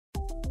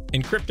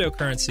In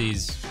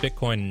cryptocurrencies,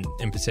 Bitcoin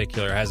in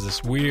particular has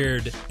this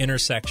weird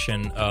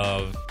intersection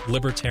of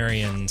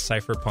libertarian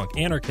cypherpunk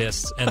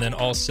anarchists and then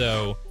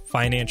also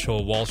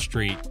financial Wall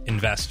Street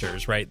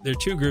investors, right? They're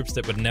two groups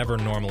that would never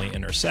normally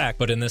intersect,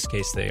 but in this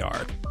case, they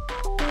are.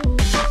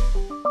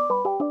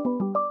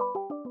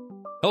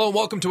 Hello and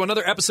welcome to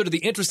another episode of the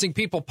Interesting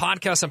People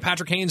Podcast. I'm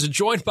Patrick Haynes,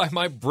 joined by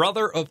my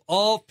brother of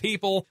all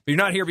people. But you're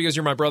not here because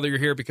you're my brother. You're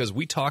here because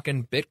we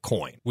talking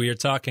Bitcoin. We are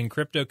talking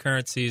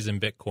cryptocurrencies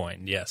and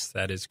Bitcoin. Yes,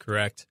 that is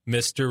correct.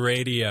 Mr.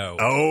 Radio.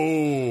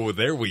 Oh,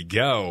 there we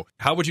go.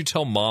 How would you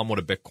tell Mom what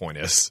a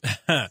Bitcoin is?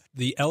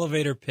 The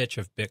elevator pitch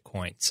of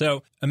Bitcoin.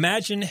 So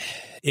imagine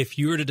if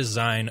you were to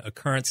design a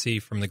currency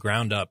from the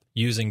ground up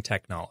using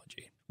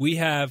technology. We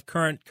have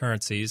current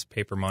currencies,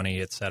 paper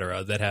money,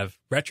 etc., that have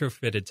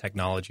retrofitted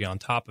technology on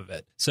top of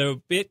it.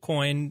 So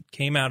Bitcoin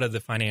came out of the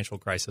financial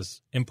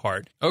crisis in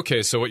part.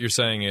 Okay, so what you're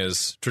saying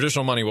is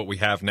traditional money, what we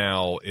have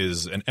now,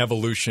 is an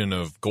evolution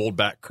of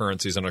gold-backed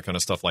currencies and other kind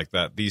of stuff like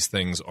that. These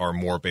things are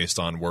more based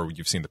on where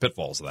you've seen the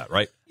pitfalls of that,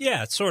 right?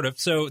 Yeah, sort of.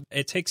 So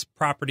it takes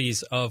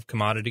properties of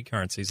commodity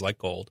currencies like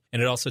gold,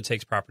 and it also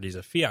takes properties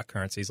of fiat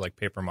currencies like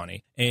paper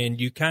money. And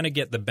you kind of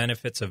get the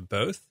benefits of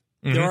both.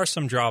 Mm-hmm. There are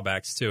some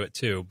drawbacks to it,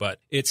 too, but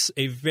it's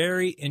a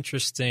very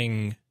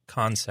interesting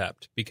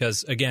concept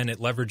because, again, it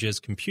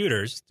leverages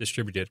computers,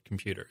 distributed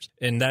computers,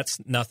 and that's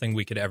nothing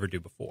we could ever do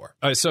before.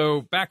 All right,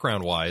 so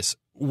background-wise,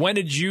 when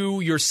did you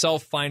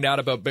yourself find out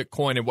about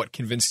Bitcoin and what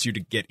convinced you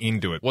to get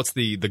into it? What's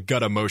the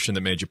gut emotion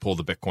that made you pull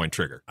the Bitcoin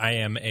trigger? I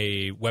am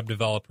a web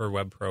developer,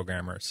 web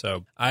programmer,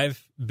 so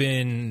I've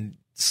been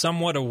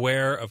somewhat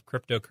aware of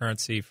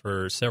cryptocurrency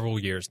for several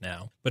years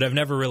now, but I've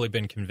never really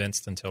been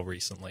convinced until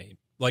recently.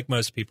 Like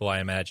most people, I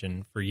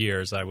imagine, for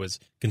years, I was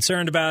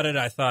concerned about it.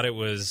 I thought it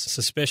was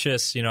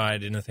suspicious. I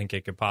didn't think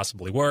it could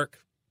possibly work.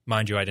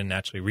 Mind you, I didn't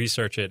actually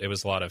research it. It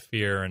was a lot of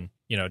fear and,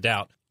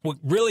 doubt. What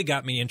really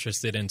got me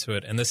interested into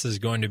it, and this is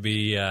going to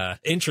be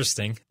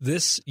interesting,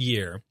 this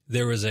year,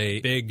 there was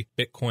a big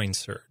Bitcoin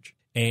surge.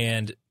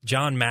 And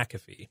John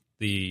McAfee,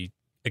 the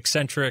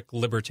eccentric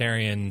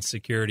libertarian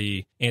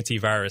security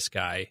antivirus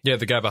guy. Yeah,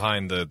 the guy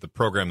behind the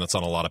program that's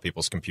on a lot of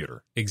people's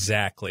computer.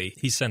 Exactly.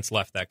 He's since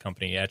left that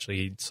company. Actually,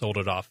 he sold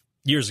it off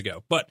years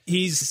ago. But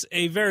he's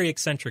a very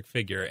eccentric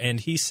figure. And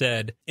he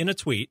said in a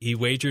tweet, he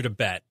wagered a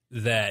bet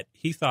that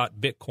he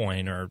thought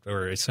Bitcoin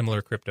or a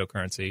similar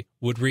cryptocurrency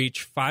would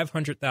reach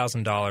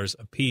 $500,000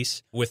 a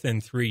piece within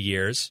 3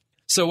 years.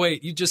 So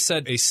wait, you just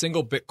said a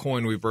single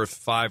Bitcoin would be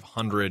worth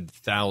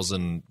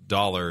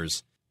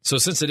 $500,000. So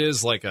since it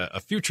is like a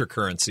future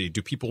currency,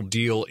 do people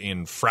deal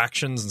in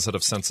fractions instead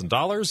of cents and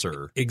dollars,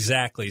 or?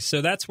 Exactly.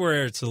 So that's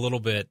where it's a little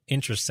bit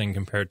interesting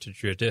compared to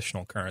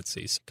traditional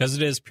currencies. Because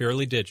it is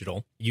purely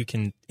digital, you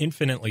can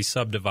infinitely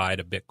subdivide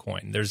a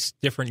Bitcoin. There's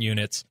different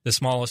units, the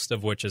smallest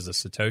of which is a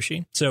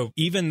Satoshi. So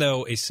even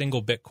though a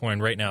single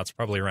Bitcoin right now, it's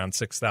probably around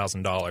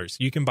 $6,000,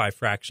 you can buy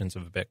fractions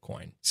of a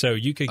Bitcoin. So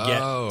you could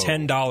get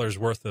 $10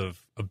 worth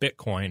of a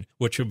Bitcoin,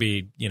 which would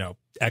be,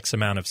 X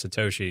amount of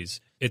Satoshis.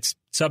 It's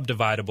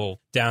subdividable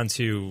down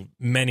to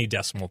many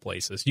decimal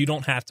places. You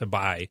don't have to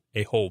buy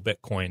a whole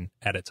Bitcoin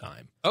at a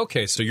time.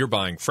 Okay, so you're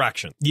buying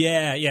fractions.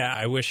 Yeah.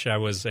 I wish I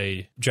was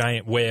a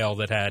giant whale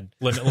that had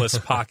limitless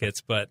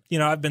pockets, but,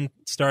 I've been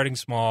starting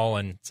small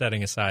and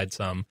setting aside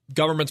some.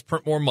 Governments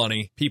print more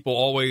money. People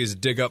always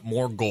dig up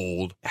more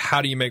gold.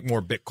 How do you make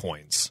more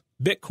Bitcoins?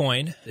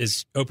 Bitcoin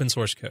is open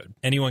source code.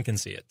 Anyone can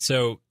see it.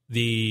 So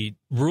the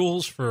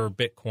rules for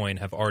Bitcoin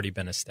have already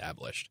been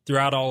established.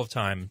 Throughout all of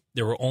time,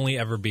 there will only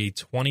ever be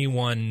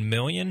 21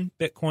 million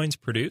Bitcoins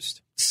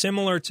produced.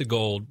 Similar to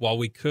gold, while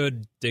we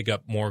could dig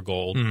up more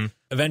gold,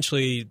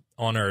 eventually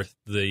on Earth,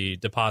 the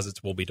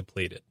deposits will be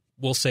depleted.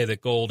 We'll say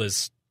that gold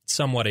is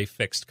somewhat a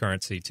fixed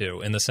currency,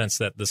 too, in the sense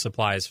that the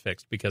supply is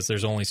fixed because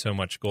there's only so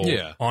much gold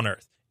on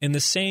Earth. In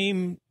the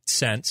same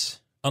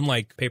sense,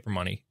 unlike paper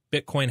money,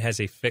 Bitcoin has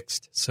a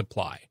fixed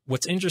supply.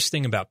 What's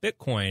interesting about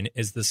Bitcoin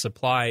is the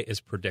supply is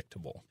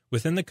predictable.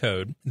 Within the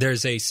code,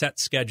 there's a set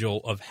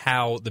schedule of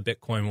how the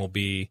Bitcoin will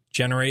be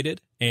generated.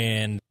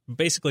 And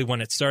basically,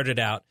 when it started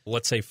out,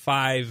 let's say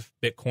 5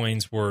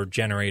 Bitcoins were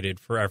generated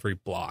for every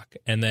block.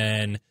 And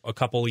then a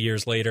couple of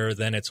years later,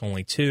 then it's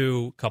only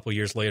 2. A couple of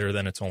years later,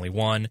 then it's only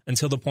 1,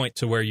 until the point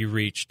to where you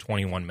reach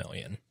 21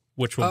 million,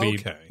 which will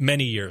be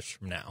many years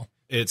from now.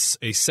 It's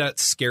a set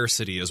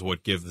scarcity is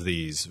what gives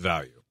these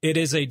value. It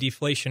is a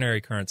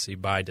deflationary currency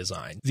by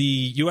design.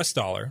 The U.S.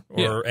 dollar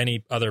or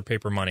any other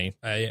paper money,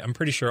 I'm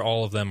pretty sure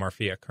all of them are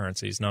fiat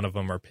currencies. None of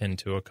them are pinned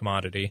to a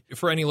commodity.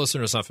 For any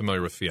listeners not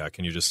familiar with fiat,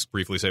 can you just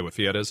briefly say what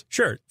fiat is?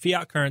 Sure.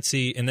 Fiat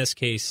currency, in this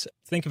case,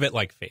 think of it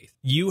like faith.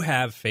 You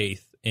have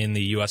faith in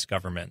the U.S.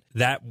 government.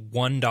 That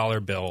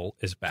 $1 bill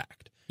is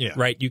backed. Yeah.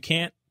 Right? You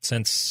can't,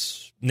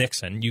 since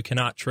Nixon, you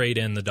cannot trade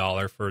in the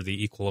dollar for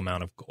the equal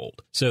amount of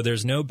gold. So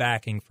there's no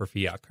backing for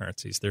fiat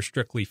currencies. They're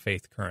strictly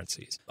faith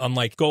currencies.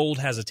 Unlike gold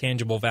has a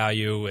tangible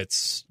value,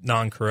 it's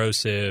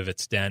non-corrosive,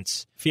 it's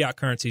dense. Fiat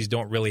currencies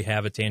don't really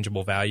have a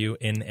tangible value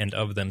in and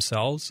of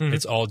themselves.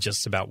 It's all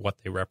just about what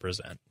they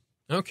represent.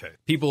 Okay.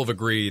 People have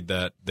agreed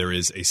that there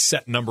is a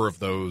set number of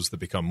those that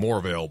become more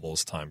available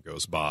as time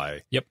goes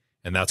by. Yep.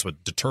 And that's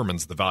what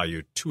determines the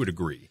value to a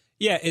degree.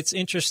 Yeah, it's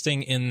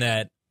interesting in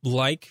that,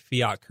 like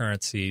fiat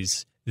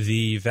currencies,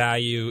 the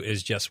value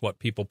is just what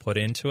people put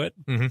into it.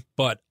 Mm-hmm.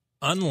 But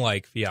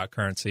unlike fiat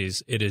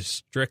currencies, it is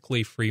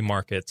strictly free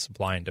market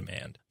supply and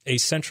demand. A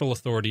central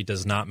authority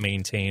does not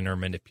maintain or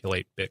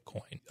manipulate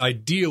Bitcoin.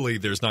 Ideally,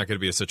 there's not going to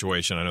be a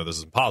situation, I know this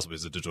is impossible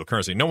as a digital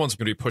currency, no one's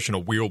going to be pushing a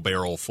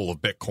wheelbarrow full of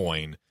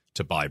Bitcoin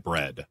to buy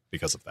bread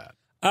because of that.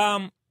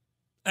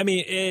 I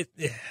mean,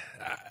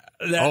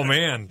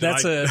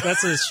 that's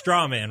a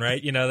straw man,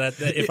 right? You know,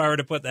 that if I were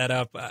to put that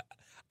up,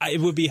 it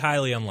would be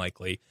highly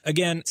unlikely.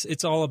 Again,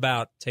 it's all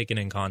about taking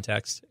in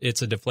context.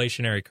 It's a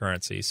deflationary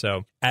currency.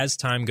 So as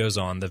time goes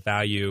on, the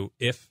value,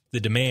 if the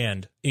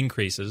demand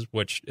increases,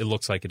 which it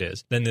looks like it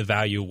is, then the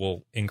value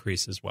will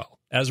increase as well.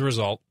 As a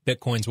result,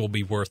 Bitcoins will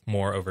be worth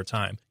more over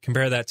time.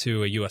 Compare that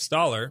to a US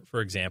dollar,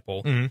 for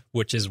example,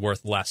 which is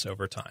worth less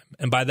over time.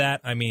 And by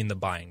that, I mean the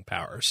buying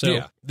power.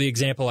 So the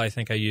example I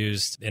think I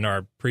used in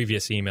our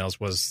previous emails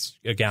was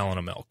a gallon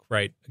of milk,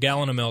 right? A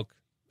gallon of milk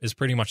is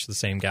pretty much the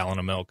same gallon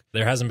of milk.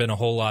 There hasn't been a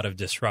whole lot of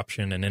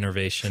disruption and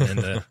innovation in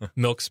the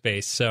milk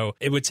space. So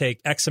it would take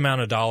X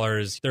amount of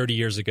dollars 30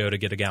 years ago to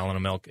get a gallon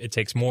of milk. It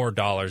takes more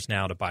dollars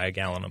now to buy a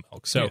gallon of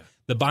milk. So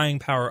the buying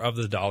power of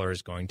the dollar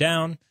is going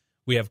down.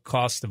 We have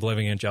cost of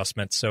living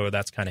adjustments, so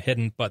that's kind of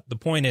hidden. But the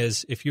point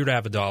is, if you were to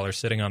have a dollar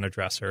sitting on a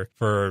dresser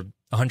for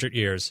 100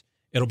 years,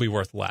 it'll be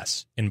worth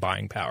less in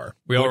buying power.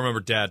 We all remember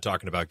Dad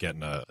talking about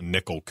getting a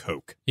nickel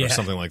Coke or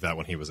something like that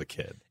when he was a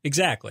kid.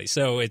 Exactly.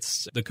 So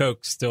it's the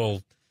Coke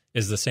still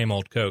is the same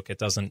old Coke. It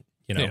doesn't,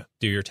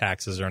 do your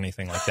taxes or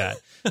anything like that.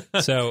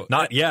 So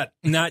not yet.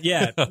 Not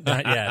yet.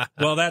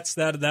 Well,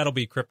 that'll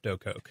be crypto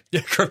Coke. Yeah,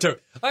 crypto.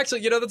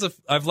 Actually,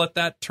 I've let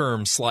that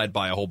term slide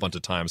by a whole bunch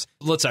of times.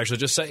 Let's actually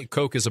just say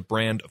Coke is a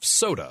brand of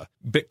soda.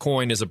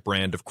 Bitcoin is a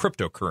brand of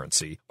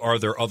cryptocurrency. Are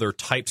there other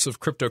types of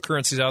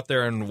cryptocurrencies out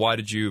there, and why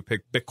did you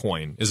pick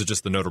Bitcoin? Is it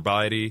just the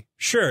notoriety?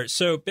 Sure.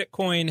 So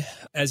Bitcoin,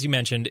 as you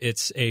mentioned,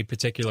 it's a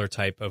particular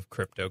type of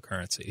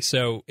cryptocurrency.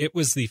 So it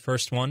was the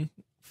first one.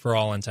 For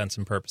all intents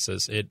and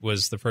purposes, it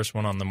was the first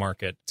one on the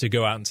market to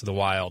go out into the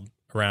wild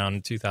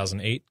around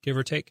 2008, give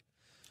or take.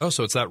 Oh,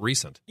 so it's that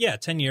recent. Yeah,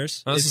 10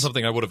 years. This is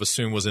something I would have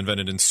assumed was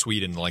invented in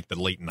Sweden in like the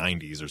late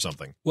 90s or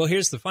something. Well,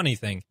 here's the funny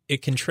thing.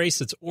 It can trace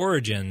its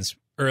origins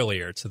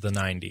earlier to the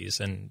 90s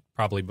and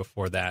probably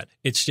before that.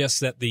 It's just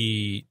that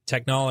the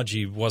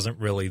technology wasn't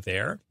really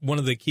there. One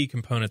of the key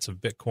components of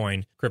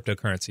Bitcoin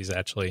cryptocurrencies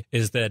actually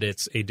is that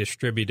it's a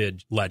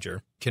distributed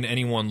ledger. Can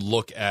anyone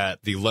look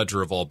at the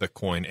ledger of all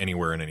Bitcoin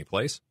anywhere in any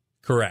place?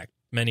 Correct.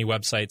 Many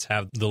websites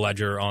have the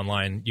ledger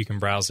online. You can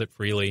browse it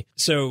freely.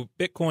 So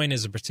Bitcoin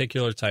is a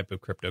particular type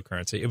of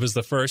cryptocurrency. It was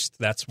the first.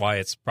 That's why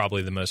it's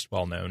probably the most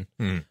well-known.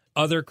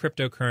 Other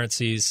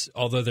cryptocurrencies,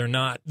 although they're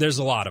not, there's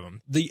a lot of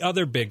them. The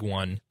other big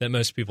one that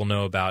most people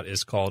know about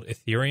is called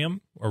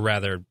Ethereum, or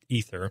rather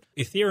Ether.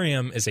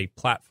 Ethereum is a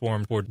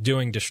platform for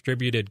doing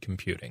distributed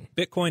computing.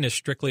 Bitcoin is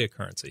strictly a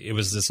currency. It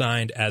was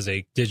designed as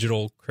a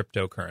digital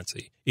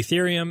cryptocurrency.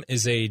 Ethereum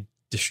is a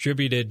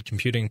distributed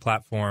computing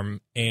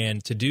platform,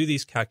 and to do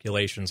these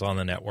calculations on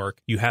the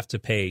network, you have to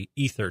pay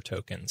Ether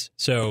tokens.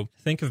 So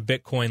think of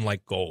Bitcoin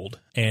like gold,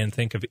 and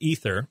think of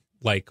Ether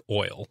like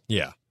oil.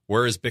 Yeah.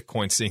 Where is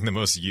Bitcoin seeing the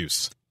most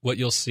use? What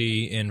you'll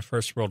see in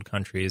first world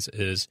countries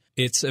is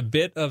it's a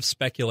bit of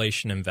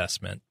speculation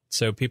investment.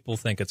 So people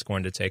think it's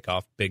going to take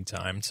off big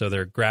time. So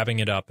they're grabbing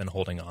it up and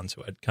holding on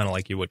to it, kind of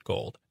like you would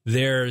gold.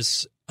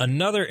 There's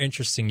another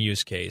interesting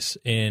use case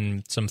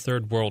in some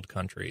third world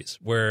countries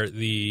where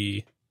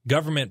the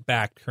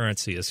government-backed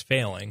currency is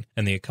failing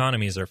and the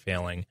economies are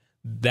failing.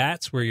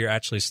 That's where you're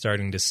actually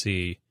starting to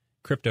see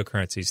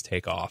cryptocurrencies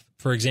take off.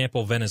 For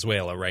example,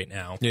 Venezuela right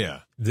now.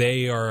 Yeah.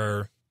 They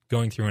are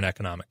going through an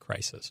economic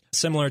crisis,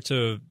 similar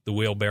to the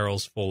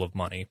wheelbarrows full of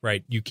money,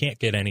 right? You can't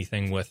get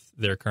anything with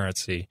their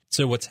currency.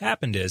 So what's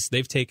happened is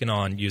they've taken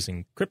on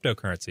using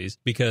cryptocurrencies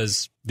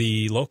because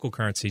the local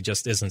currency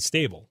just isn't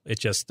stable. It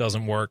just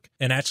doesn't work.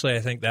 And actually, I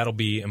think that'll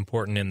be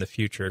important in the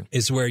future,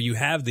 is where you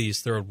have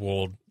these third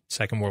world,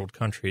 second world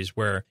countries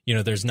where,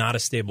 there's not a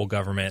stable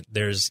government,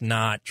 there's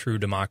not true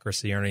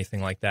democracy or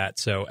anything like that.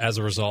 So as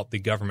a result, the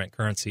government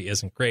currency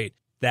isn't great.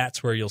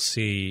 That's where you'll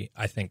see,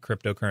 I think,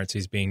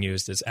 cryptocurrencies being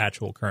used as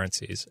actual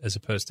currencies as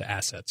opposed to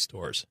asset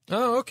stores.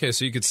 Oh, okay.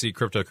 So you could see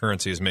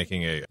cryptocurrencies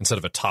making instead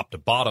of a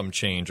top-to-bottom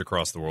change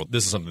across the world,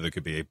 this is something that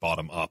could be a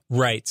bottom-up.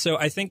 Right. So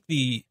I think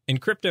in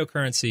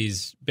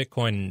cryptocurrencies,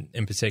 Bitcoin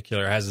in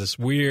particular has this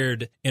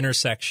weird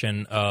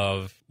intersection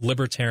of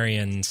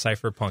libertarian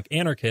cypherpunk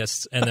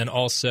anarchists and then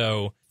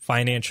also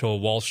financial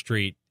Wall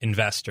Street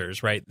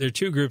investors, right? They're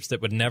two groups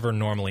that would never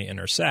normally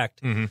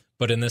intersect,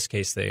 but in this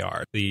case they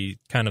are. The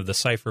kind of the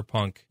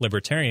cypherpunk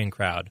libertarian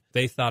crowd,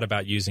 they thought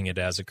about using it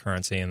as a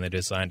currency and they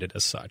designed it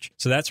as such.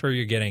 So that's where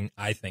you're getting,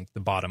 I think, the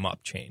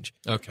bottom-up change.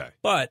 Okay.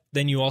 But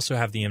then you also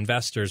have the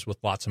investors with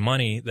lots of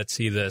money that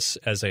see this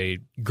as a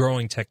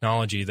growing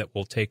technology that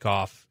will take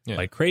off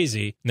like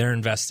crazy. They're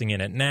investing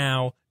in it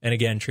now, and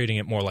again, treating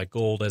it more like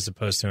gold as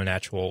opposed to an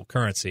actual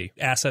currency.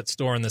 Asset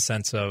store in the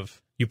sense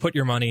of you put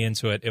your money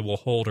into it, it will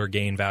hold or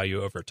gain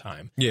value over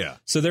time. Yeah.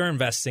 So they're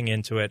investing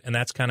into it, and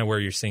that's kind of where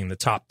you're seeing the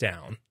top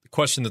down.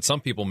 Question that some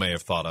people may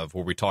have thought of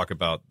where we talk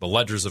about the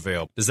ledgers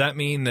available. Does that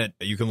mean that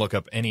you can look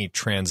up any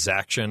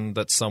transaction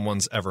that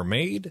someone's ever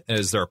made?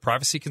 Is there a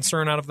privacy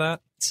concern out of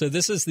that? So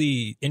this is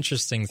the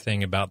interesting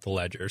thing about the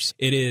ledgers.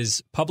 It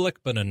is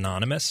public but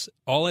anonymous.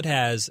 All it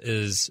has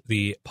is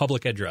the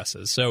public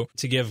addresses. So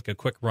to give a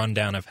quick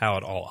rundown of how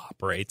it all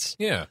operates,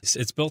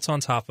 it's built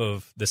on top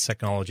of this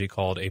technology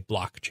called a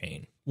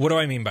blockchain. What do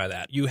I mean by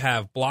that? You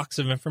have blocks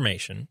of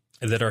information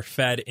that are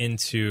fed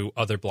into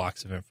other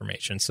blocks of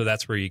information. So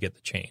that's where you get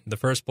the chain. The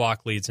first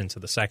block leads into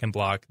the second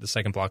block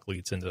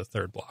leads into the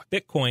third block.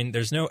 Bitcoin,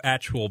 there's no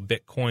actual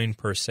Bitcoin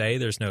per se.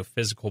 There's no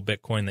physical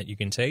Bitcoin that you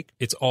can take.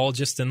 It's all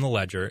just in the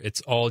ledger.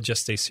 It's all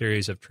just a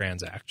series of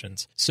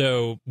transactions.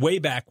 So way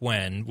back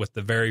when, with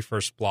the very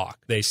first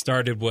block, they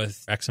started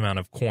with X amount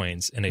of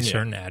coins in a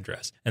certain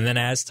address. And then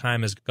as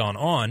time has gone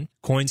on,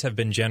 coins have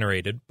been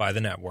generated by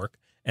the network,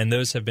 and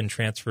those have been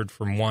transferred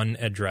from one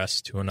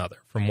address to another,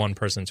 from one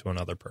person to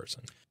another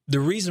person. The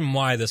reason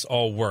why this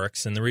all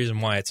works and the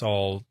reason why it's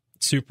all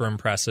super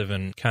impressive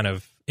and kind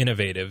of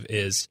innovative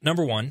is,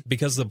 number one,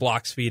 because the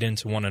blocks feed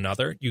into one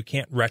another, you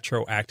can't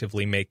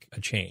retroactively make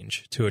a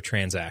change to a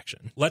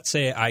transaction. Let's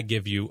say I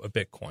give you a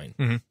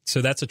Bitcoin.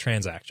 So that's a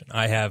transaction.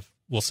 I have,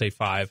 we'll say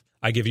 5.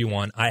 I give you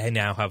 1. I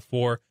now have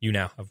 4. You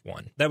now have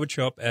 1. That would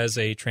show up as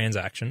a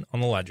transaction on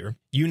the ledger.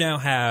 You now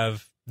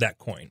have that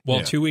coin.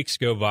 Well, 2 weeks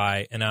go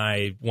by and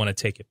I want to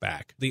take it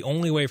back. The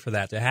only way for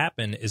that to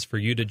happen is for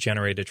you to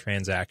generate a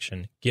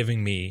transaction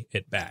giving me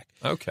it back.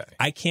 Okay.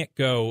 I can't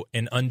go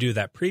and undo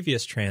that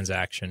previous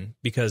transaction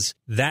because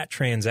that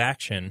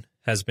transaction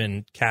has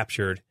been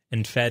captured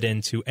and fed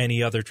into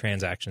any other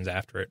transactions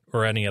after it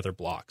or any other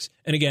blocks.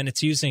 And again,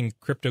 it's using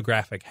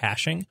cryptographic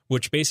hashing,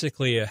 which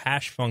basically a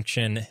hash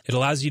function, it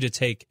allows you to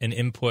take an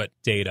input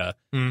data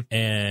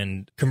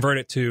and convert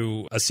it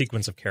to a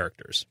sequence of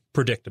characters,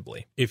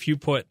 predictably. If you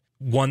put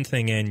one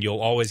thing in,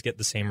 you'll always get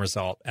the same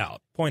result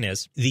out. Point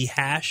is, the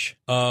hash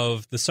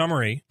of the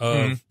summary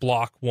of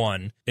block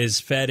 1 is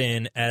fed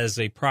in as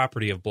a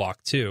property of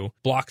block 2.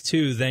 Block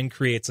 2 then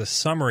creates a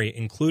summary,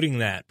 including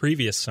that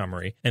previous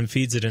summary, and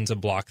feeds it into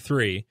block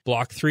 3.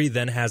 Block 3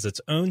 then has its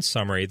own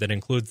summary that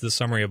includes the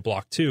summary of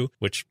block 2,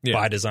 which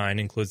by design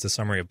includes the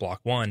summary of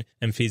block 1,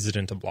 and feeds it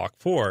into block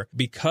 4.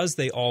 Because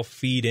they all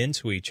feed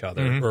into each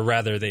other, or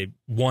rather,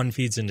 one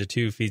feeds into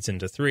 2, feeds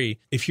into 3.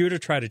 If you were to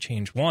try to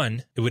change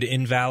one, it would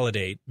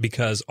invalidate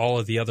because all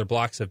of the other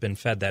blocks have been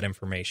fed that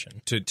information.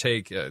 To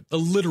take a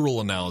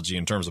literal analogy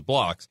in terms of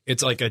blocks,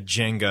 it's like a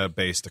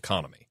Jenga-based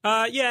economy.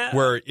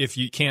 Where if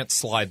you can't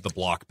slide the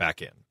block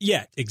back in.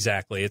 Yeah,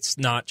 exactly. It's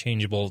not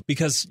changeable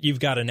because you've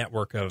got a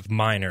network of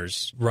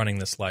miners running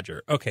this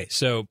ledger. Okay,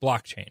 so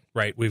blockchain,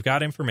 right? We've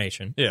got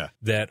information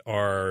that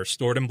are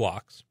stored in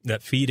blocks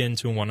that feed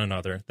into one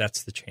another.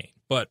 That's the chain.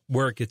 But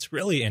where it gets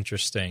really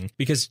interesting,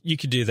 because you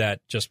could do that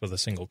just with a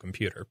single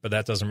computer, but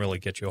that doesn't really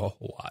get you a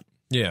whole lot.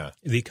 Yeah.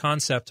 The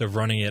concept of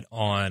running it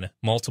on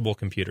multiple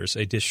computers,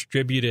 a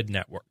distributed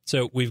network.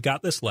 So we've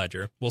got this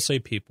ledger, we'll say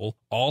people,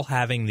 all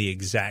having the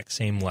exact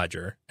same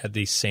ledger at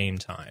the same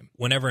time.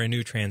 Whenever a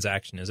new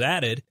transaction is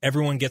added,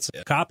 everyone gets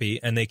a copy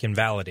and they can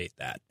validate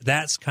that.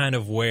 That's kind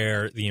of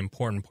where the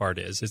important part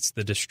is. It's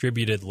the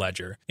distributed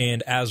ledger.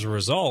 And as a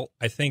result,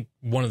 I think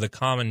one of the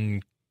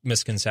common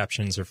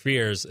misconceptions or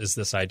fears is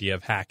this idea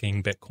of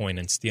hacking Bitcoin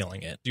and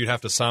stealing it. You'd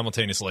have to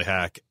simultaneously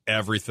hack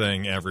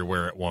everything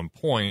everywhere at one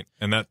point,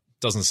 and that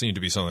doesn't seem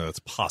to be something that's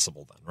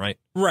possible then, right?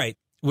 Right.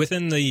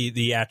 Within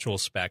the actual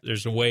spec,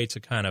 there's a way to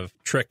kind of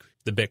trick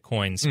the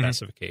Bitcoin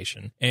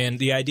specification. And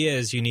the idea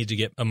is you need to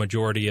get a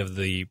majority of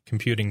the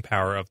computing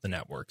power of the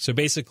network. So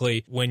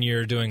basically, when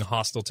you're doing a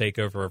hostile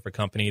takeover of a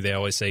company, they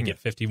always say get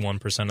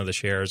 51% of the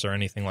shares or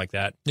anything like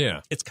that.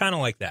 Yeah. It's kind of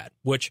like that,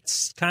 which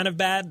is kind of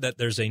bad that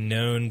there's a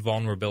known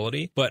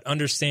vulnerability, but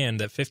understand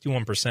that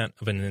 51%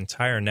 of an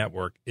entire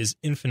network is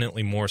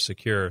infinitely more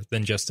secure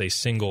than just a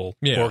single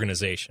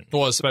organization.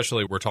 Well,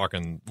 especially we're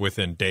talking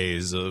within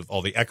days of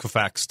all the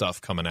Equifax stuff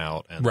coming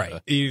out.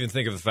 And even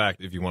think of the fact,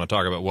 if you want to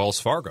talk about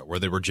Wells Fargo, where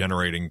they were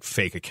generating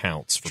fake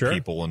accounts for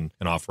people and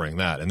offering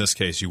that. In this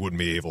case, you wouldn't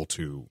be able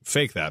to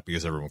fake that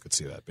because everyone could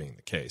see that being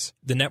the case.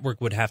 The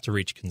network would have to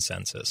reach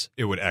consensus.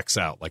 It would X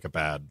out like a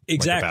bad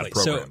Exactly. Like a bad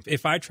program. So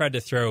if I tried to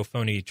throw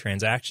phony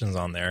transactions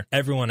on there,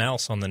 everyone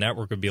else on the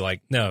network would be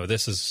like, no,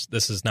 this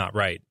is not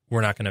right.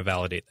 we're not going to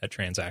validate that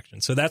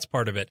transaction. So that's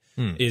part of it,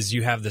 is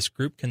you have this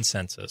group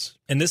consensus.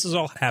 And this is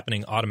all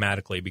happening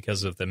automatically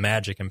because of the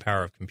magic and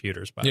power of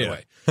computers, by the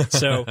way.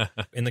 So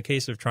in the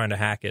case of trying to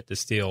hack it to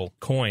steal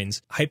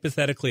coins,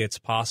 hypothetically, it's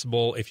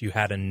possible if you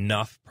had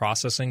enough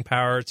processing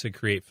power to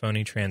create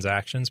phony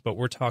transactions. But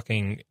we're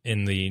talking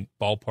in the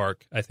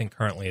ballpark, I think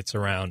currently it's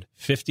around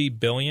 $50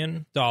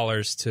 billion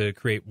to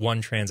create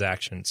one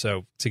transaction.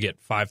 So to get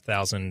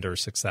 $5,000 or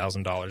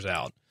 $6,000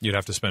 out. You'd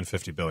have to spend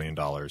 $50 billion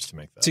to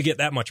make that. To get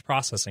that much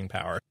processing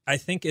power. I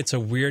think it's a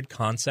weird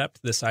concept,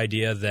 this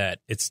idea that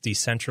it's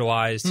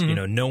decentralized,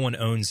 no one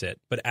owns it.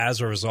 But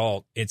as a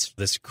result, it's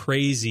this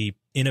crazy,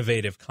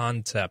 innovative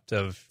concept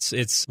of,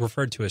 it's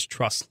referred to as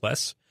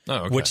trustless. Oh,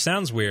 okay. Which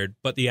sounds weird,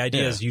 but the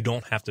idea is you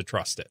don't have to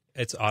trust it.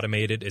 It's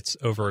automated. It's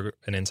over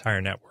an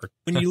entire network.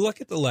 When you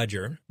look at the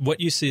ledger, what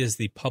you see is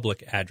the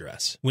public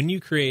address. When you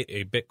create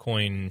a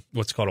Bitcoin,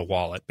 what's called a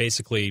wallet,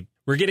 basically,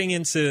 we're getting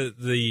into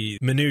the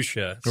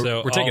minutia.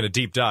 So we're taking a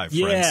deep dive,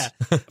 friends.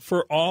 Yeah.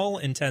 For all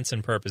intents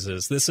and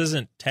purposes, this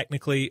isn't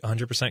technically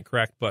 100%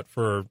 correct, but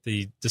for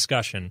the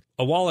discussion,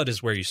 a wallet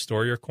is where you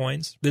store your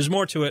coins. There's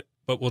more to it,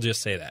 but we'll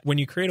just say that. When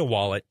you create a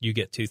wallet, you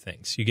get two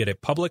things. You get a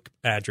public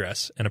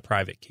address and a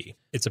private key.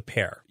 It's a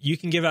pair. You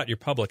can give out your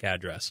public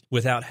address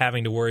without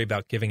having to worry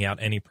about giving out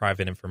any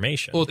private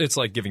information. Well, it's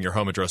like giving your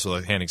home address or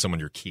like handing someone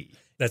your key.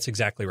 That's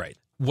exactly right.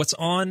 What's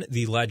on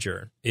the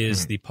ledger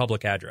is the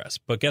public address.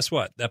 But guess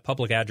what? That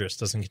public address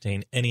doesn't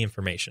contain any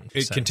information.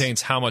 It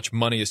contains how much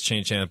money is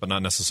changed in it, but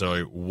not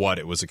necessarily what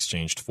it was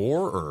exchanged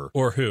for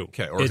or who.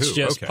 Okay, or it's who.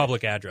 just okay.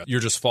 public address.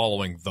 You're just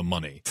following the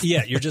money.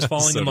 Yeah, you're just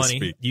following so the money.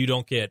 speak. You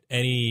don't get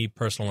any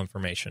personal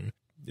information.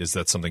 Is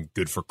that something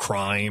good for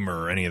crime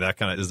or any of that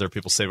kind of? Is there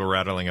people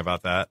saber-rattling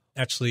about that?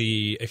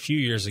 Actually, a few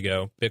years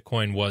ago,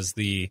 Bitcoin was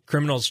the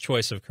criminal's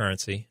choice of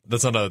currency.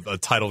 That's not a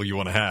title you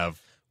want to have.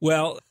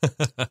 Well,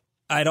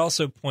 I'd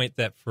also point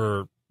that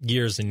for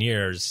years and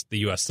years, the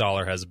U.S.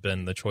 dollar has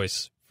been the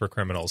choice for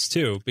criminals,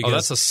 too. Because,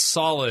 that's a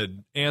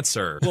solid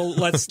answer. Well,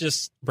 let's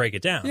just break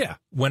it down. Yeah.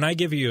 When I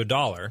give you a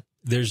dollar,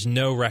 there's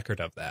no record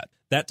of that.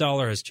 That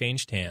dollar has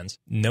changed hands.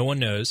 No one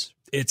knows.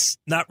 It's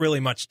not really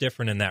much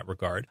different in that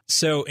regard.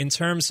 So in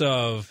terms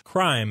of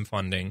crime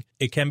funding,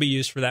 it can be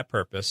used for that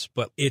purpose,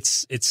 but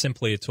it's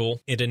simply a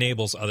tool. It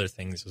enables other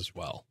things as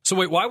well. So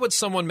wait, why would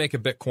someone make a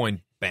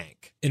Bitcoin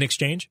bank? In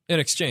exchange? In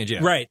exchange, yeah.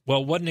 Right.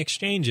 Well, what an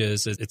exchange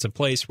is it's a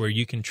place where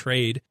you can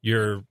trade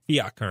your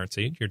fiat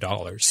currency, your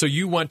dollars. So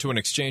you went to an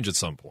exchange at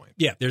some point.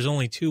 Yeah. There's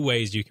only two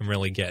ways you can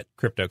really get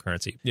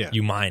cryptocurrency. Yeah.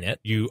 You mine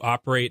it. You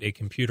operate a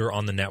computer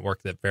on the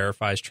network that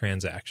verifies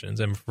transactions.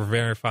 And for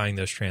verifying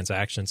those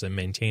transactions and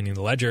maintaining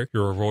the ledger,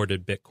 you're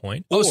rewarded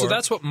Bitcoin. Oh, so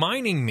that's what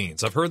mining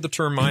means. I've heard the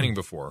term mining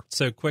before.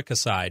 So quick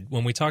aside,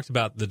 when we talked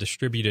about the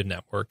distributed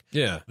network,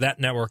 that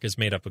network is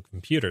made up of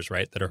computers,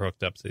 right, that are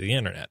hooked up to the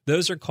internet.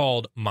 Those are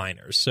called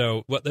miners.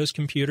 So what those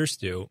computers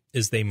do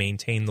is they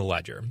maintain the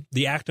ledger.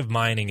 The act of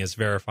mining is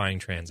verifying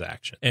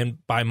transactions.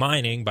 And by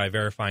mining, by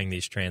verifying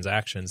these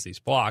transactions, these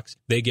blocks,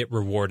 they get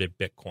rewarded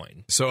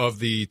Bitcoin. So of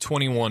the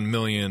 21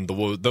 million,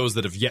 those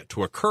that have yet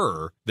to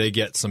occur, they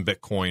get some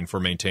Bitcoin for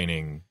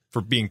maintaining,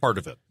 for being part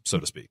of it, so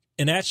to speak.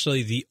 And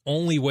actually, the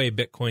only way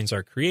Bitcoins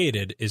are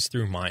created is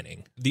through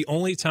mining. The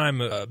only time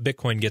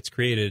Bitcoin gets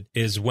created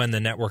is when the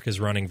network is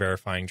running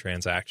verifying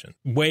transactions.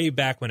 Way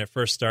back when it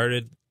first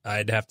started,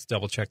 I'd have to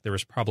double check. There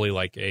was probably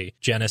like a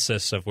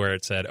genesis of where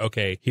it said,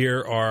 okay, here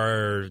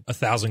are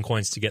 1,000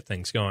 coins to get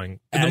things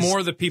going. And the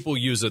more that people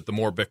use it, the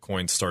more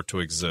Bitcoins start to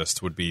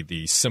exist would be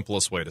the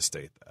simplest way to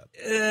state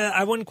that.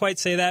 I wouldn't quite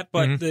say that,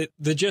 but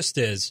the gist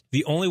is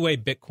the only way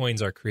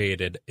Bitcoins are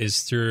created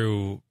is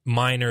through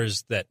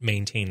miners that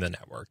maintain the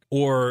network,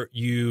 or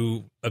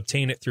you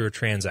obtain it through a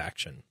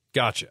transaction.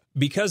 Gotcha.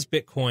 Because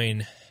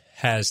Bitcoin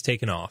has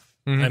taken off,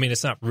 I mean,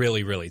 it's not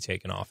really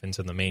taken off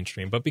into the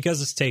mainstream, but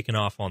because it's taken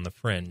off on the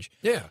fringe,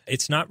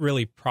 it's not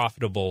really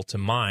profitable to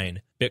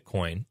mine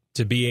Bitcoin,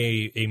 to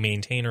be a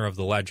maintainer of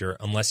the ledger,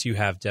 unless you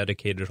have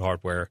dedicated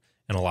hardware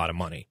and a lot of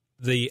money.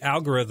 The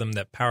algorithm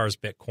that powers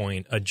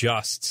Bitcoin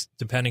adjusts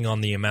depending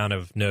on the amount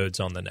of nodes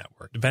on the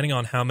network. Depending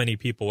on how many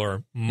people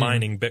are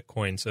mining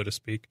Bitcoin, so to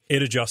speak,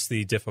 it adjusts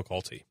the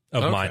difficulty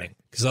of mining.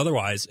 Because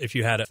otherwise, if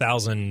you had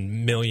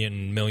 1,000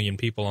 million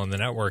people on the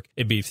network,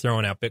 it'd be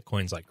throwing out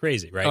Bitcoins like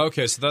crazy, right?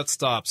 Okay, so that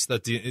stops,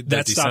 that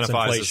stops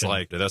inflation.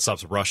 that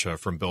stops Russia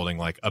from building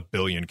like 1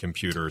 billion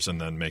computers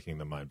and then making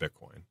them mine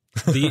Bitcoin.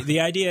 The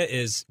idea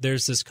is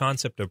there's this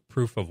concept of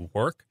proof of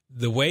work.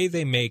 The way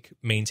they make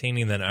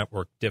maintaining the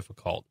network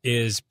difficult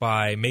is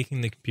by making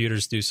the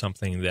computers do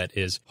something that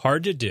is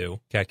hard to do,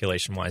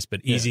 calculation-wise,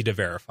 but easy to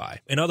verify.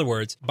 In other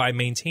words, by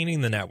maintaining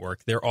the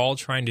network, they're all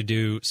trying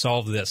to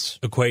solve this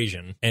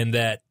equation, and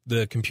that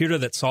the computer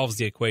that solves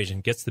the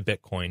equation gets the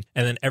Bitcoin,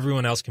 and then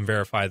everyone else can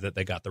verify that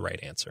they got the right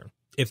answer.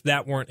 If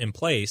that weren't in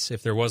place,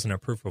 if there wasn't a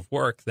proof of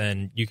work,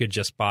 then you could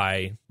just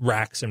buy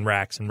racks and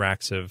racks and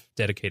racks of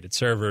dedicated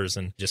servers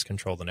and just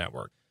control the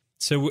network.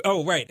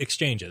 Right,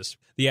 exchanges.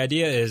 The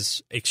idea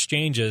is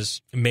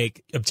exchanges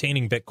make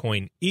obtaining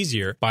Bitcoin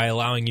easier by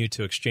allowing you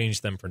to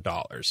exchange them for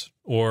dollars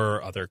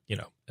or other,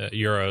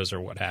 euros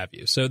or what have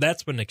you. So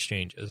that's what an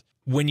exchange is.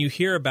 When you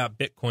hear about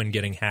Bitcoin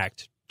getting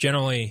hacked,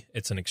 generally,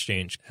 it's an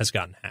exchange has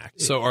gotten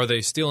hacked. So are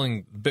they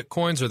stealing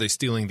Bitcoins, or are they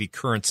stealing the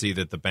currency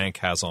that the bank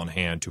has on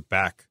hand to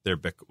back their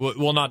Bitcoin?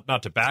 Well,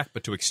 not to back,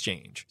 but to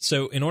exchange.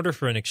 So in order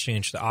for an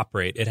exchange to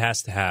operate, it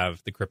has to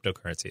have the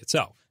cryptocurrency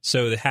itself.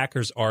 So the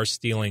hackers are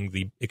stealing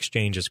the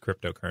exchange's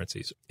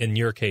cryptocurrencies. In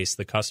your case,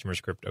 the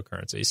customer's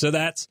cryptocurrency. So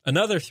that's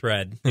another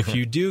thread. If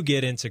you do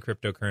get into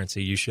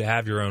cryptocurrency, you should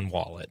have your own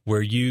wallet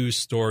where you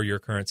store your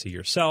currency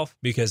yourself,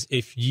 because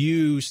if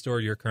you store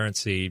your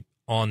currency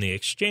on the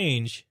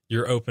exchange,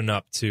 you're open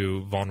up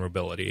to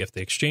vulnerability. If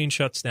the exchange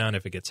shuts down,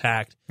 if it gets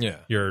hacked,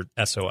 you're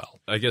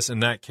SOL. I guess in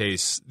that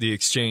case, the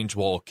exchange,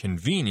 while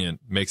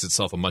convenient, makes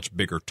itself a much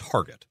bigger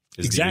target,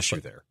 is the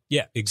issue there.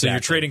 Yeah, exactly. So you're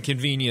trading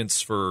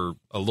convenience for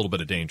a little bit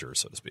of danger,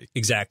 so to speak.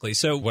 Exactly.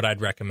 So what I'd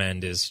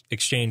recommend is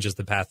exchange is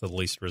the path of the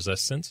least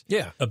resistance.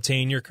 Yeah.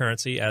 Obtain your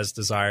currency as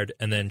desired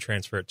and then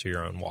transfer it to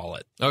your own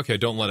wallet. Okay,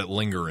 don't let it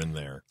linger in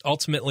there.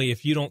 Ultimately,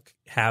 if you don't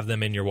have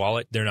them in your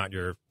wallet, they're not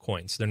your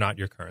coins. They're not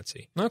your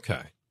currency.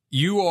 Okay.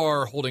 You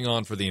are holding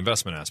on for the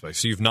investment aspect,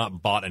 so you've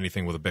not bought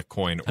anything with a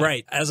Bitcoin.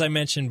 Right. As I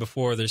mentioned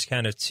before, there's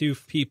kind of two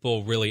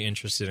people really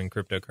interested in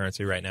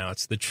cryptocurrency right now.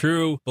 It's the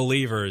true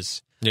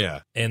believers.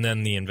 Yeah. And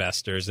then the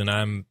investors, and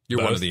You're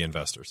both. one of the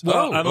investors.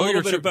 Well, I'm a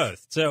little bit of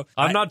both. So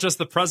I'm not just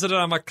the president,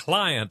 I'm a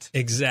client.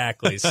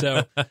 Exactly.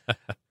 So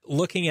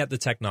looking at the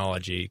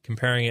technology,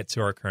 comparing it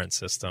to our current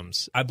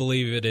systems, I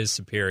believe it is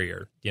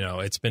superior.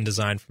 It's been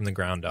designed from the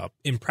ground up.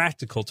 In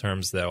practical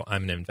terms, though,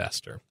 I'm an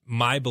investor.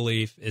 My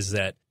belief is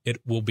that it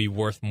will be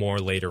worth more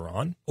later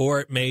on, or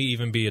it may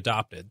even be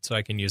adopted, so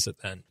I can use it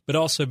then. But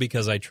also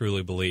because I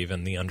truly believe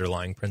in the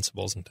underlying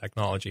principles and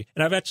technology.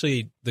 And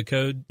the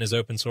code is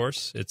open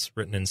source. It's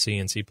written in C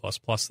and C++,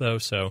 though,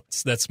 so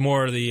that's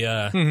more of the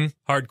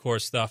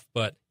hardcore stuff,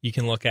 but you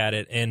can look at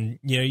it and,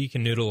 you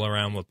can noodle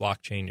around with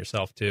blockchain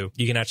yourself, too.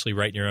 You can actually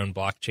write your own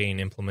blockchain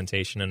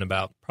implementation in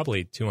about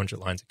probably 200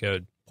 lines of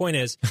code. Point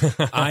is,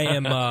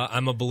 I'm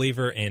a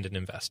believer and an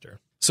investor.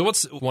 So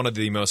what's one of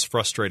the most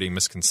frustrating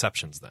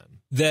misconceptions then?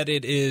 That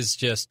it is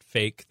just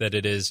fake, that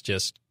it is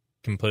just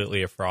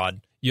completely a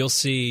fraud. You'll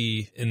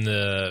see in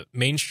the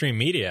mainstream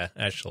media,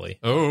 actually.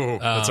 Oh,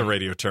 that's a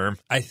radio term.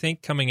 I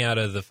think coming out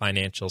of the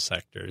financial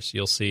sectors,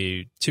 you'll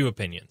see two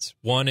opinions.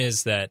 One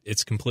is that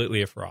it's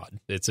completely a fraud.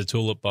 It's a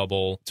tulip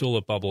bubble.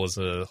 Tulip bubble is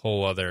a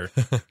whole other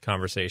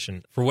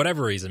conversation. For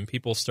whatever reason,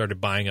 people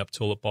started buying up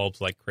tulip bulbs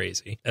like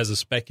crazy as a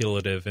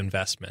speculative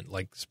investment,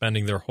 like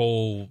spending their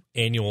whole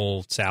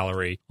annual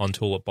salary on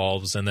tulip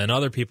bulbs. And then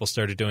other people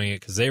started doing it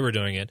because they were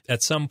doing it.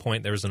 At some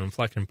point, there was an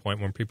inflection point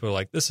when people were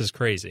like, this is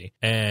crazy.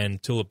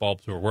 And tulip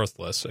bulbs were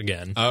worthless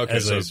again. Okay,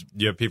 so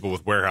you have people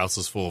with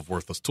warehouses full of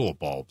worthless tulip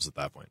bulbs at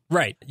that point.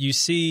 Right. You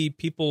see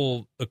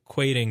people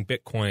equating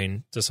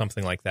Bitcoin to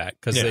something like that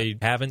because they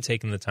haven't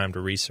taken the time to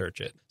research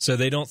it. So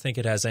they don't think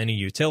it has any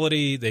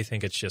utility. They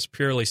think it's just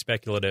purely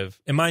speculative.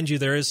 And mind you,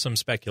 there is some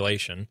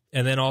speculation.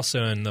 And then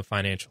also in the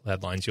financial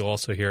headlines, you'll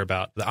also hear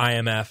about the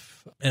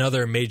IMF and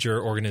other major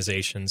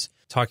organizations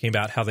talking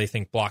about how they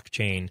think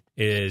blockchain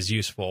is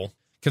useful.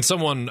 Can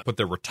someone put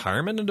their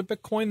retirement into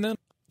Bitcoin then?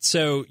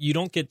 So you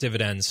don't get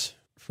dividends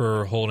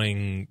for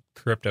holding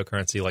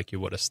cryptocurrency like you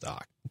would a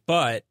stock.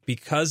 But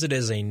because it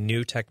is a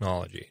new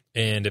technology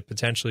and it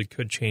potentially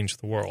could change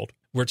the world,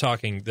 we're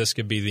talking this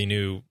could be the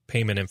new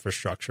payment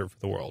infrastructure for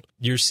the world.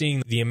 You're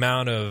seeing the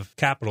amount of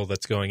capital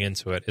that's going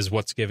into it is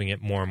what's giving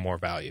it more and more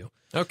value.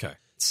 Okay.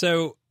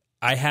 So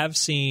I have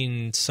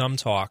seen some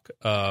talk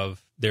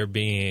of there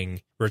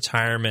being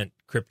retirement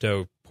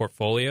crypto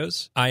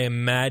portfolios. I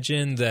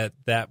imagine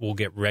that will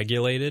get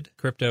regulated.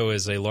 Crypto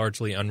is a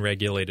largely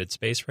unregulated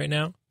space right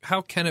now.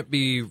 How can it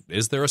be?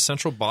 Is there a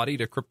central body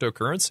to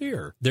cryptocurrency?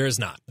 Or there is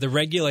not. The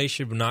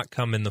regulation would not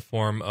come in the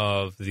form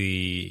of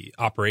the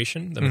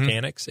operation, the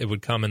mechanics. It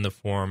would come in the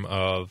form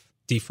of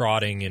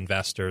defrauding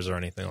investors or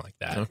anything like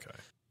that. Okay.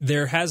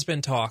 There has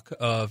been talk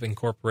of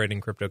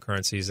incorporating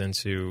cryptocurrencies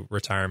into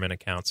retirement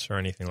accounts or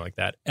anything like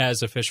that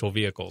as official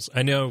vehicles.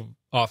 I know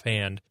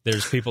offhand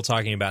there's people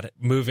talking about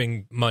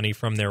moving money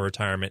from their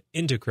retirement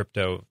into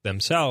crypto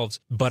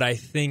themselves, but I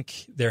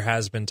think there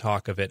has been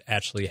talk of it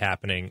actually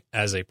happening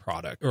as a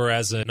product or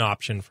as an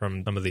option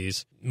from some of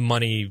these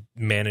money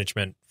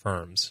management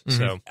firms.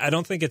 So I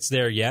don't think it's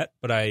there yet,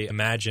 but I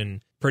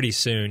imagine pretty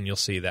soon you'll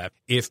see that.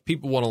 If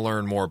people want to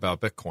learn more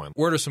about Bitcoin,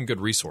 where are some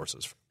good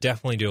resources?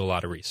 Definitely do a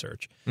lot of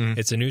research.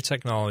 It's a new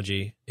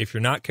technology. If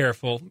you're not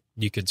careful,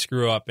 you could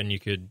screw up and you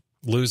could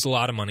lose a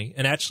lot of money.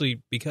 And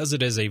actually, because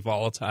it is a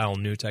volatile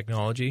new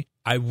technology,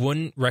 I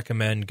wouldn't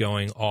recommend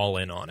going all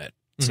in on it.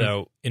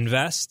 So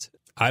invest.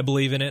 I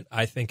believe in it.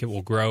 I think it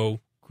will grow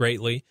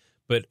greatly,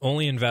 but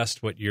only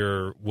invest what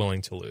you're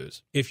willing to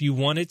lose. If you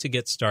wanted to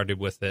get started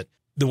with it,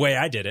 The way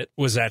I did it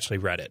was actually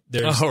Reddit.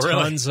 There's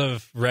tons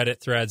of Reddit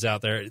threads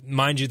out there.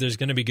 Mind you, there's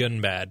going to be good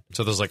and bad.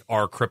 So there's like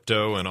our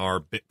crypto and our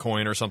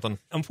Bitcoin or something?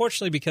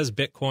 Unfortunately, because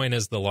Bitcoin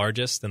is the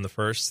largest and the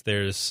first,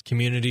 there's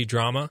community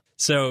drama.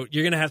 So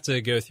you're going to have to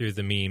go through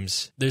the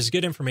memes. There's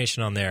good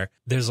information on there.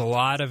 There's a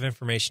lot of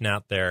information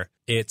out there.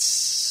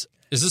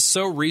 Is this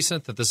so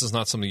recent that this is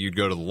not something you'd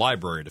go to the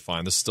library to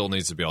find? This still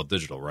needs to be all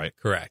digital, right?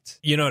 Correct.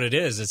 You know what it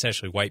is? It's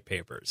actually white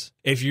papers.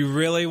 If you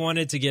really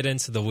wanted to get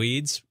into the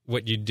weeds,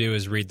 what you'd do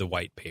is read the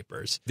white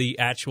papers, the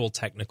actual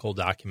technical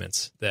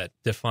documents that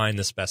define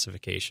the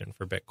specification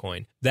for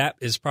Bitcoin. That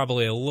is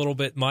probably a little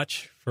bit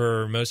much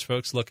for most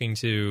folks looking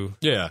to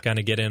kind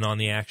of get in on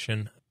the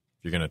action.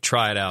 If you're going to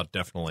try it out,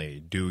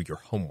 definitely do your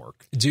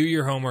homework. Do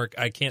your homework.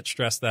 I can't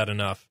stress that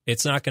enough.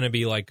 It's not going to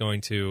be like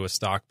going to a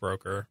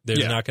stockbroker.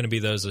 There's not going to be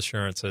those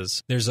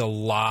assurances. There's a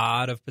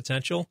lot of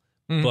potential,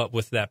 but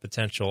with that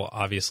potential,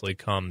 obviously,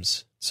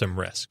 comes some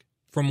risk.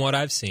 From what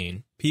I've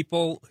seen,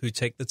 people who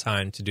take the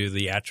time to do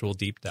the actual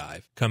deep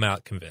dive come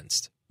out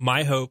convinced.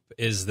 My hope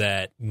is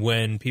that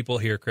when people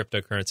hear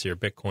cryptocurrency or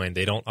Bitcoin,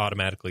 they don't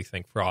automatically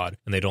think fraud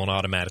and they don't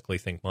automatically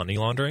think money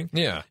laundering.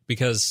 Yeah.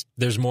 Because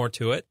there's more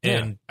to it.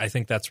 And I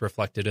think that's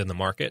reflected in the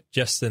market.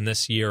 Just in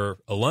this year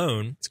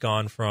alone, it's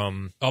gone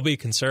from, I'll be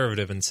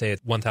conservative and say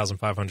it's $1,500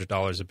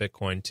 a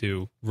Bitcoin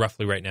to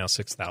roughly right now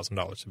 $6,000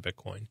 a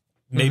Bitcoin.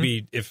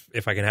 Maybe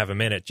if I can have a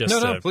minute, just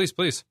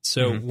please.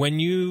 So when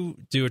you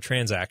do a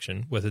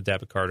transaction with a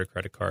debit card or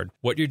credit card,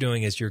 what you're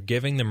doing is you're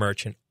giving the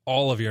merchant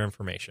all of your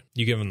information.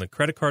 You give them the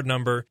credit card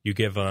number, you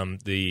give them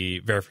the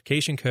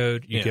verification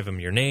code, you give them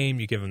your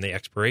name, you give them the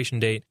expiration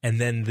date, and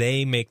then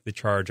they make the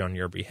charge on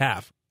your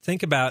behalf.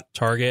 Think about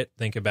Target,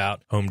 think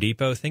about Home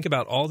Depot, think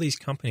about all these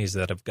companies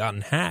that have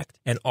gotten hacked,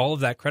 and all of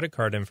that credit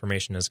card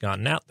information has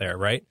gotten out there,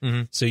 right?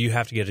 So you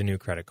have to get a new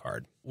credit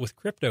card. With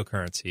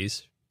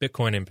cryptocurrencies,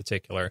 Bitcoin in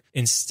particular,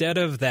 instead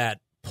of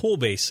that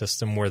pull-based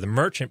system where the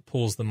merchant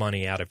pulls the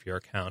money out of your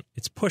account,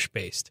 it's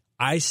push-based.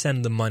 I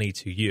send the money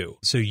to you.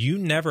 So you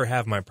never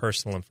have my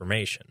personal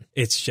information.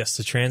 It's just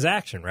a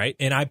transaction, right?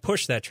 And I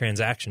push that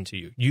transaction to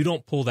you. You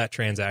don't pull that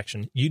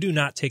transaction. You do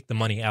not take the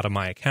money out of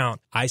my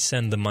account. I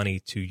send the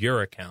money to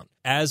your account.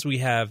 As we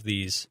have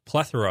these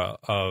plethora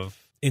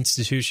of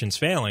institutions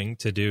failing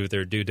to do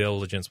their due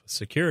diligence with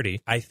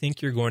security, I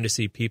think you're going to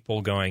see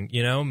people going,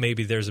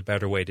 maybe there's a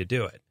better way to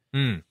do it.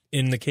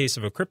 In the case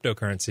of a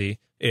cryptocurrency,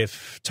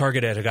 if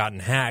Target had gotten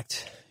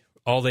hacked,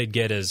 all they'd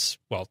get is,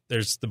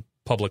 there's the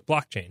public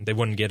blockchain. They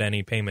wouldn't get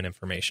any payment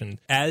information.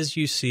 As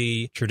you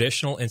see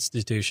traditional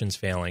institutions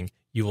failing,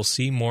 you will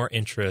see more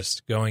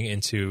interest going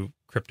into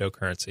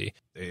cryptocurrency.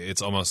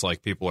 It's almost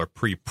like people are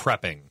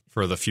pre-prepping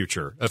for the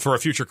future, for a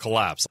future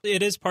collapse.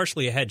 It is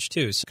partially a hedge,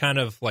 too. It's kind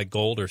of like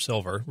gold or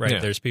silver, right? Yeah.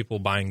 There's people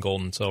buying gold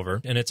and silver.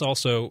 And it's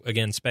also,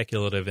 again,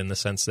 speculative in the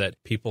sense that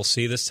people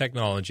see this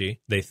technology,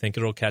 they think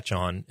it'll catch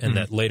on, and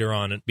that later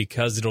on,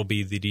 because it'll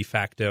be the de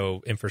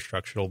facto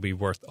infrastructure, it'll be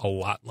worth a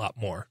lot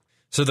more.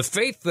 So the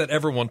faith that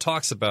everyone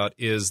talks about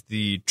is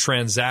the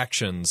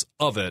transactions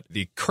of it.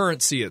 The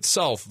currency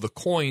itself, the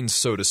coins,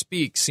 so to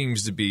speak,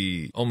 seems to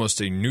be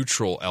almost a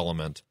neutral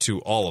element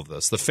to all of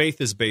this. The faith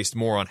is based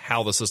more on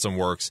how the system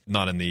works,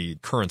 not in the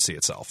currency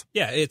itself.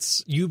 Yeah,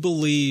 it's you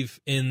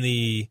believe in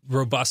the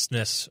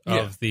robustness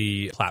of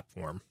the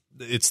platform.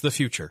 It's the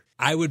future.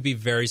 I would be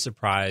very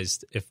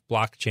surprised if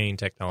blockchain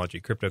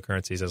technology,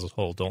 cryptocurrencies as a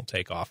whole, don't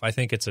take off. I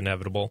think it's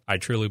inevitable. I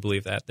truly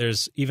believe that.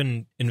 There's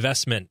even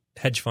investment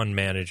hedge fund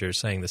managers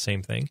saying the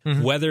same thing.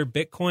 Whether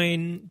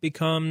Bitcoin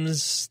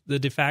becomes the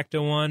de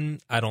facto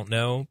one, I don't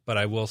know, but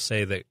I will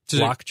say that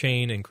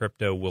blockchain and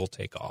crypto will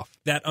take off.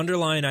 That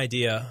underlying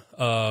idea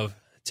of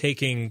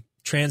taking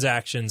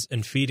transactions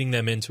and feeding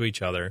them into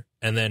each other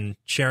and then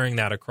sharing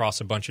that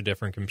across a bunch of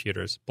different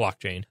computers,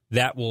 blockchain,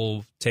 that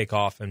will take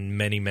off in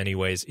many, many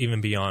ways, even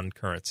beyond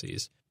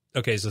currencies.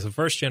 Okay, so the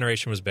first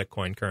generation was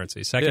Bitcoin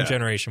currency. Second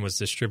generation was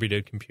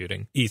distributed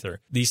computing, Ether.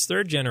 These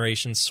third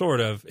generations sort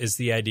of is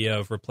the idea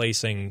of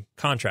replacing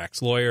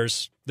contracts,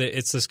 lawyers.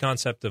 It's this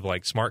concept of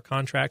like smart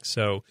contracts.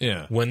 So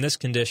when this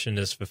condition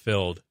is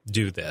fulfilled,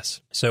 do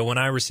this. So when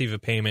I receive a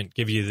payment,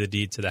 give you the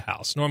deed to the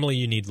house. Normally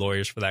you need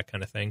lawyers for that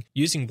kind of thing.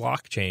 Using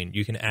blockchain,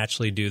 you can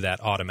actually do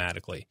that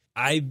automatically.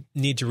 I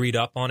need to read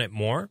up on it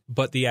more,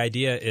 but the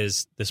idea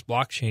is this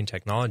blockchain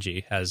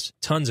technology has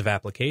tons of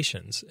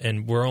applications,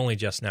 and we're only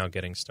just now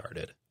getting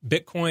started.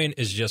 Bitcoin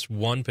is just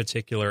one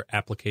particular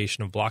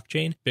application of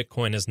blockchain.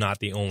 Bitcoin is not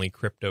the only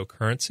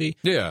cryptocurrency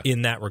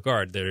in that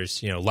regard.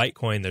 There's,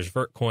 Litecoin, there's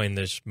Vertcoin,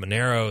 there's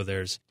Monero,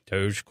 there's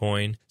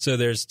Dogecoin. So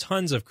there's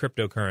tons of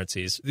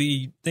cryptocurrencies.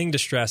 The thing to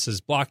stress is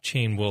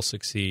blockchain will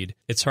succeed.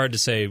 It's hard to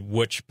say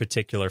which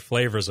particular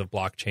flavors of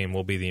blockchain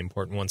will be the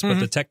important ones, but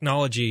the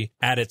technology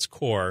at its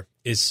core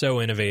is so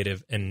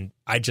innovative, and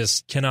I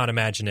just cannot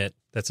imagine it.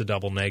 That's a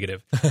double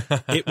negative.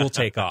 It will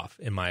take off,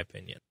 in my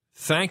opinion.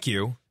 Thank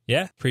you.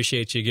 Yeah,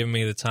 appreciate you giving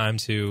me the time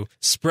to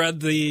spread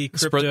the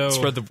crypto.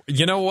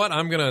 You know what?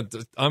 I'm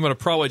gonna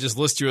probably just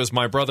list you as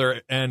my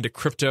brother and a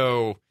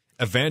crypto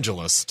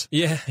evangelist.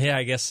 Yeah,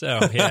 I guess so.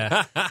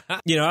 Yeah.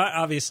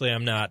 Obviously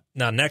I'm not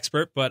an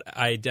expert, but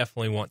I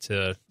definitely want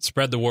to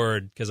spread the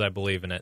word because I believe in it.